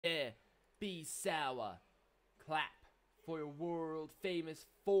Yeah, be sour. Clap for your world famous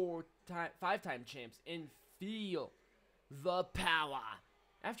five-time champs and feel the power.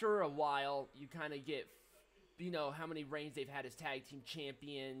 After a while, you kind of get, how many reigns they've had as tag team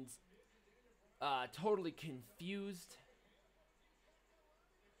champions. Totally confused.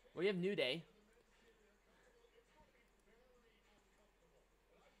 We have New Day.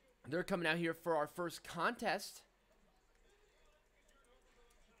 They're coming out here for our first contest.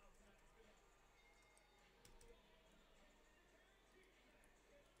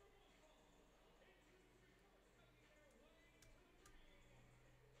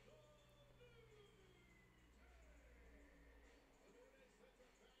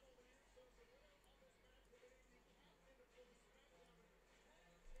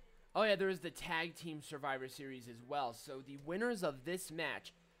 Oh yeah, there's the Tag Team Survivor Series as well. So the winners of this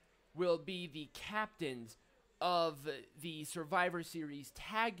match will be the captains of the Survivor Series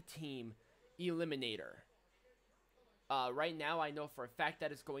Tag Team Eliminator. Right now, I know for a fact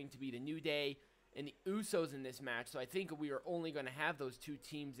that it's going to be the New Day and the Usos in this match. So I think we are only going to have those two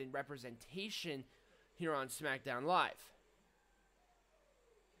teams in representation here on SmackDown Live.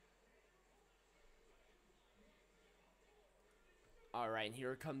 Alright, and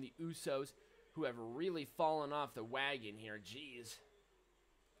here come the Usos, who have really fallen off the wagon here. Jeez.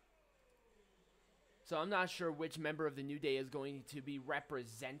 So I'm not sure which member of the New Day is going to be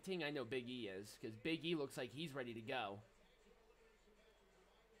representing. I know Big E is, because Big E looks like he's ready to go.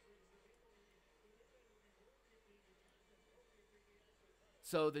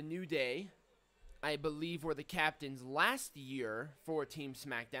 So the New Day, I believe, were the captains last year for Team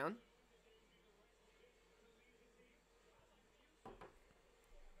SmackDown.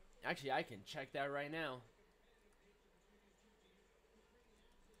 Actually, I can check that right now.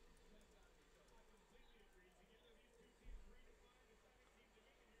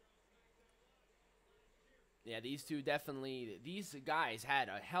 Yeah, these guys had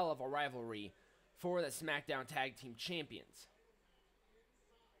a hell of a rivalry for the SmackDown Tag Team Champions.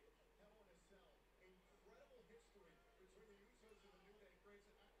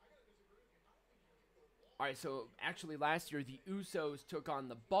 Alright, so actually last year, the Usos took on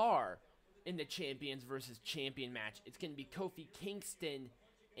the Bar in the Champions versus Champion match. It's going to be Kofi Kingston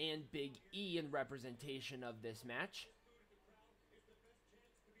and Big E in representation of this match.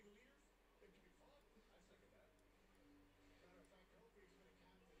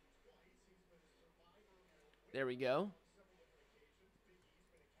 There we go.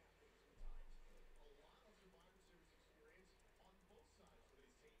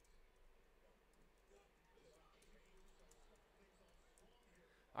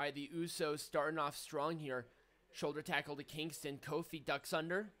 Alright, the Usos starting off strong here. Shoulder tackle to Kingston. Kofi ducks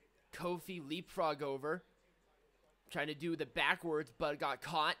under. Kofi leapfrog over. Trying to do the backwards, but got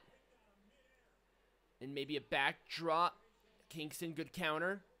caught. And maybe a backdrop. Kingston, good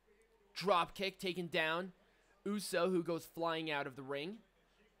counter. Drop kick taken down. Uso, who goes flying out of the ring.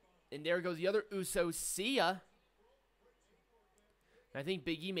 And there goes the other Uso. See ya. I think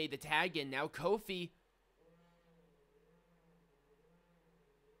Big E made the tag in. Now Kofi.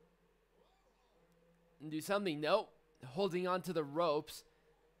 And do something. Nope. Holding on to the ropes.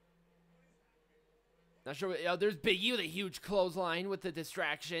 Not sure. There's Big E with a huge clothesline with the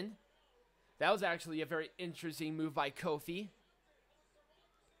distraction. That was actually a very interesting move by Kofi.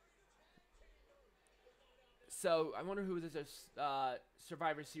 So, I wonder who was this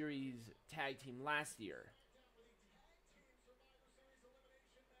Survivor Series tag team last year.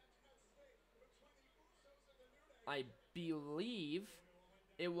 I believe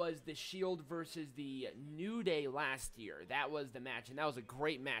it was the Shield versus the New Day last year. That was the match, and that was a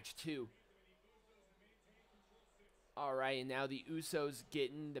great match, too. Alright, and now the Usos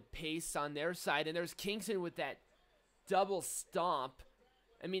getting the pace on their side, and there's Kingston with that double stomp.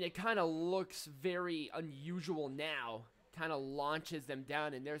 I mean, it kind of looks very unusual now. Kind of launches them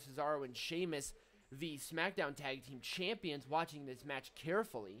down, and there's Cesaro and Sheamus, the SmackDown Tag Team Champions, watching this match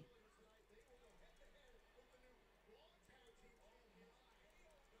carefully.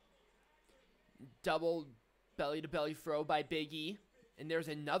 Double belly-to-belly throw by Big E. And there's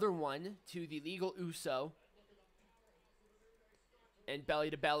another one to the legal Uso. And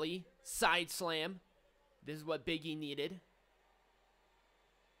belly-to-belly. Side slam. This is what Big E needed.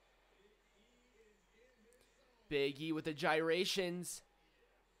 Big E with the gyrations.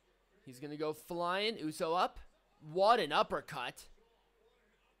 He's going to go flying. Uso up. What an uppercut.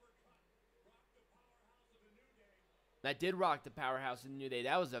 That did rock the powerhouse of the New Day.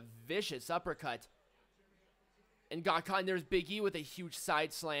 That was a vicious uppercut. And got caught. And there's Big E with a huge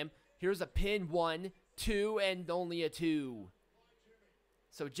side slam. Here's a pin. 1, 2, and only a 2.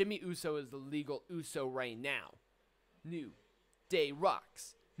 So Jimmy Uso is the legal Uso right now. New Day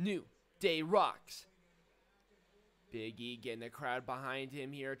rocks. New Day rocks. Big E getting the crowd behind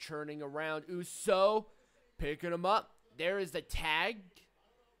him here, churning around. Uso picking him up. There is the tag.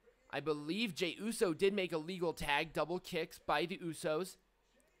 I believe Jey Uso did make a legal tag. Double kicks by the Usos.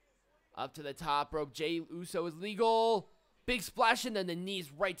 Up to the top rope. Jey Uso is legal. Big splash and then the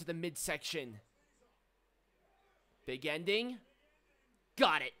knees right to the midsection. Big ending.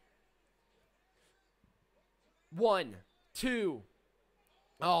 Got it. 1, 2.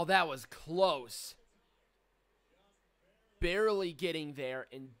 Oh, that was close. Barely getting there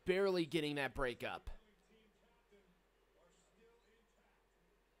and barely getting that breakup.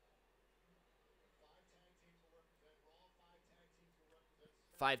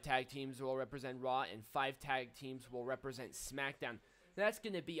 Five tag teams will represent Raw, and 5 tag teams will represent SmackDown. That's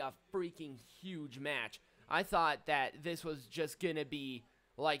going to be a freaking huge match. I thought that this was just going to be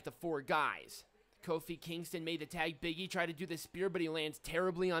like the 4 guys. Kofi Kingston made the tag. Big E tried to do the spear, but he lands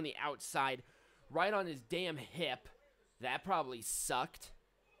terribly on the outside, right on his damn hip. That probably sucked.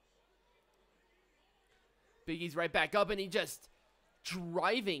 Big E's right back up, and he just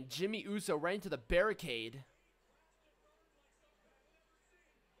driving Jimmy Uso right into the barricade.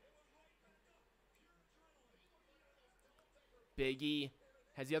 Big E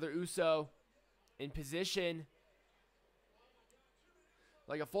has the other Uso in position.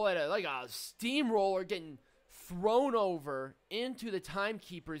 Like a steamroller getting thrown over into the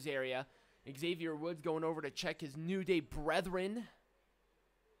timekeeper's area. Xavier Woods going over to check his New Day brethren.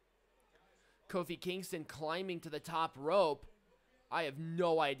 Kofi Kingston climbing to the top rope. I have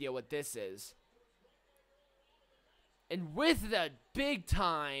no idea what this is. And with the big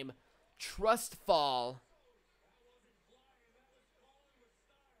time trust fall.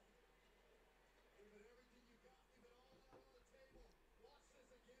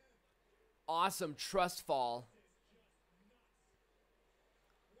 Awesome trust fall.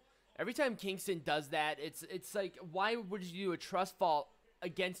 Every time Kingston does that, it's like, why would you do a trust fall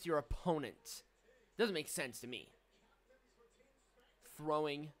against your opponent? Doesn't make sense to me.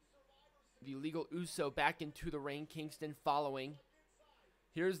 Throwing the illegal Uso back into the ring. Kingston following.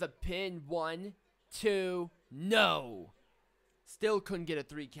 Here's the pin. 1, 2, no. Still couldn't get a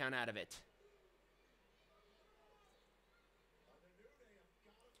 3 count out of it.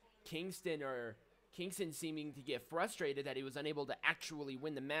 Kingston seeming to get frustrated that he was unable to actually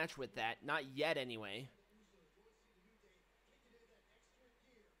win the match with that. Not yet, anyway.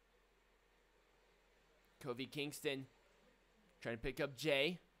 Kofi Kingston trying to pick up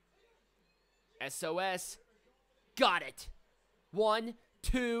Jey. SOS. Got it. 1,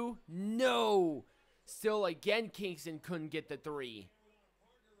 2, no. Still, again, Kingston couldn't get the 3.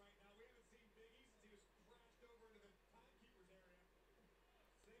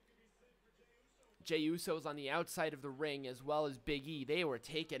 Jey Uso's on the outside of the ring as well as Big E. They were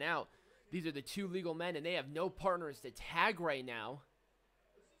taken out. These are the 2 legal men, and they have no partners to tag right now.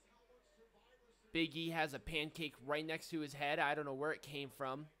 Big E has a pancake right next to his head. I don't know where it came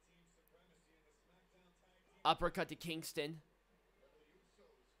from. Uppercut to Kingston.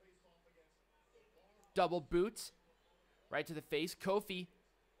 Double boots. Right to the face. Kofi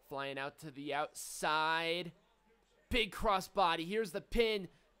flying out to the outside. Big crossbody. Here's the pin.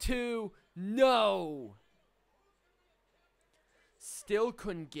 2, no. Still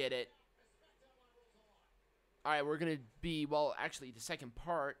couldn't get it. All right, we're going to be, well, actually, the second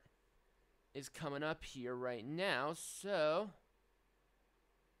part is coming up here right now. So,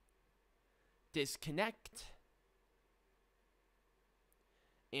 disconnect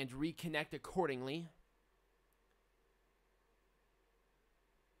and reconnect accordingly.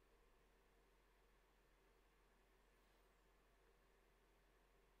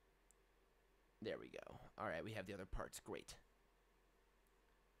 There we go. All right, we have the other parts. Great.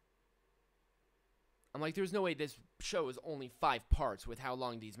 I'm like, there's no way this show is only 5 parts with how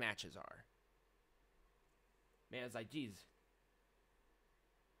long these matches are. Man, it's like, geez.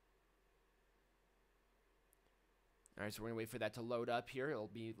 All right, so we're going to wait for that to load up here. It'll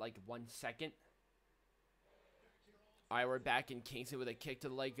be like 1 second. All right, we're back in Kingston with a kick to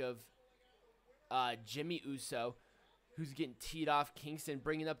the leg of Jimmy Uso, who's getting teed off. Kingston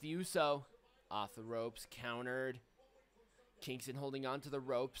bringing up the Uso. Off the ropes, countered. Kingston holding on to the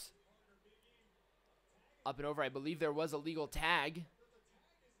ropes. Up and over. I believe there was a legal tag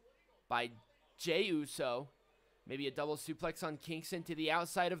by Jey Uso. Maybe a double suplex on Kingston to the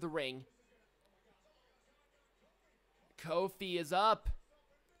outside of the ring. Kofi is up.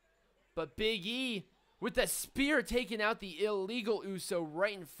 But Big E with the spear taking out the illegal Uso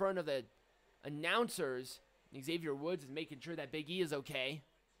right in front of the announcers. Xavier Woods is making sure that Big E is okay.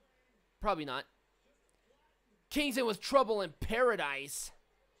 Probably not. Kingston was trouble in paradise.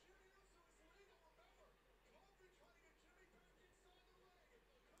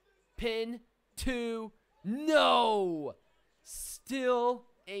 Pin 2. No. Still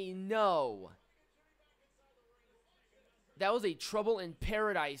a no. That was a trouble in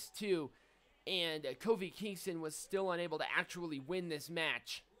paradise too. And Kofi Kingston was still unable to actually win this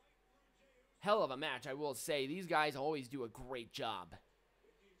match. Hell of a match, I will say. These guys always do a great job.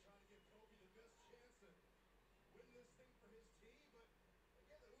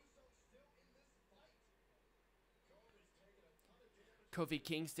 Kofi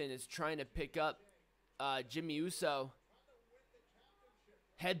Kingston is trying to pick up Jimmy Uso.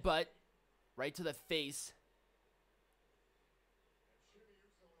 Headbutt right to the face.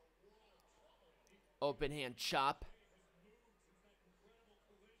 Open hand chop.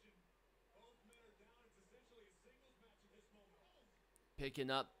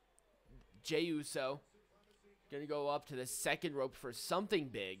 Picking up Jey Uso. Gonna go up to the second rope for something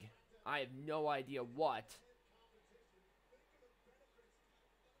big. I have no idea what.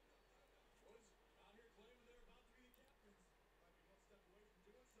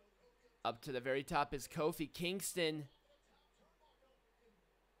 Up to the very top is Kofi Kingston.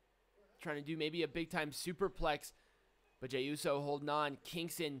 Trying to do maybe a big-time superplex. But Jey Uso holding on.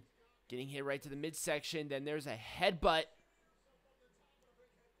 Kingston getting hit right to the midsection. Then there's a headbutt.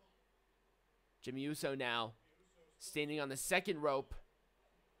 Jimmy Uso now standing on the second rope.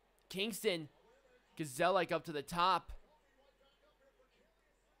 Kingston, gazelle-like up to the top.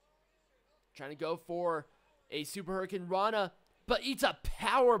 Trying to go for a Super Hurricane Rana, but eats a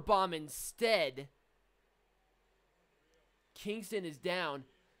power bomb instead. Kingston is down.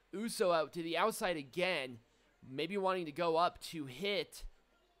 Uso out to the outside again. Maybe wanting to go up to hit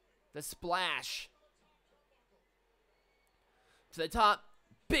the splash. To the top.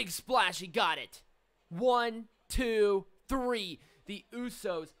 Big splash. He got it. 1, 2, 3. The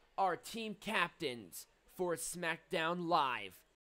Usos are team captains for SmackDown Live.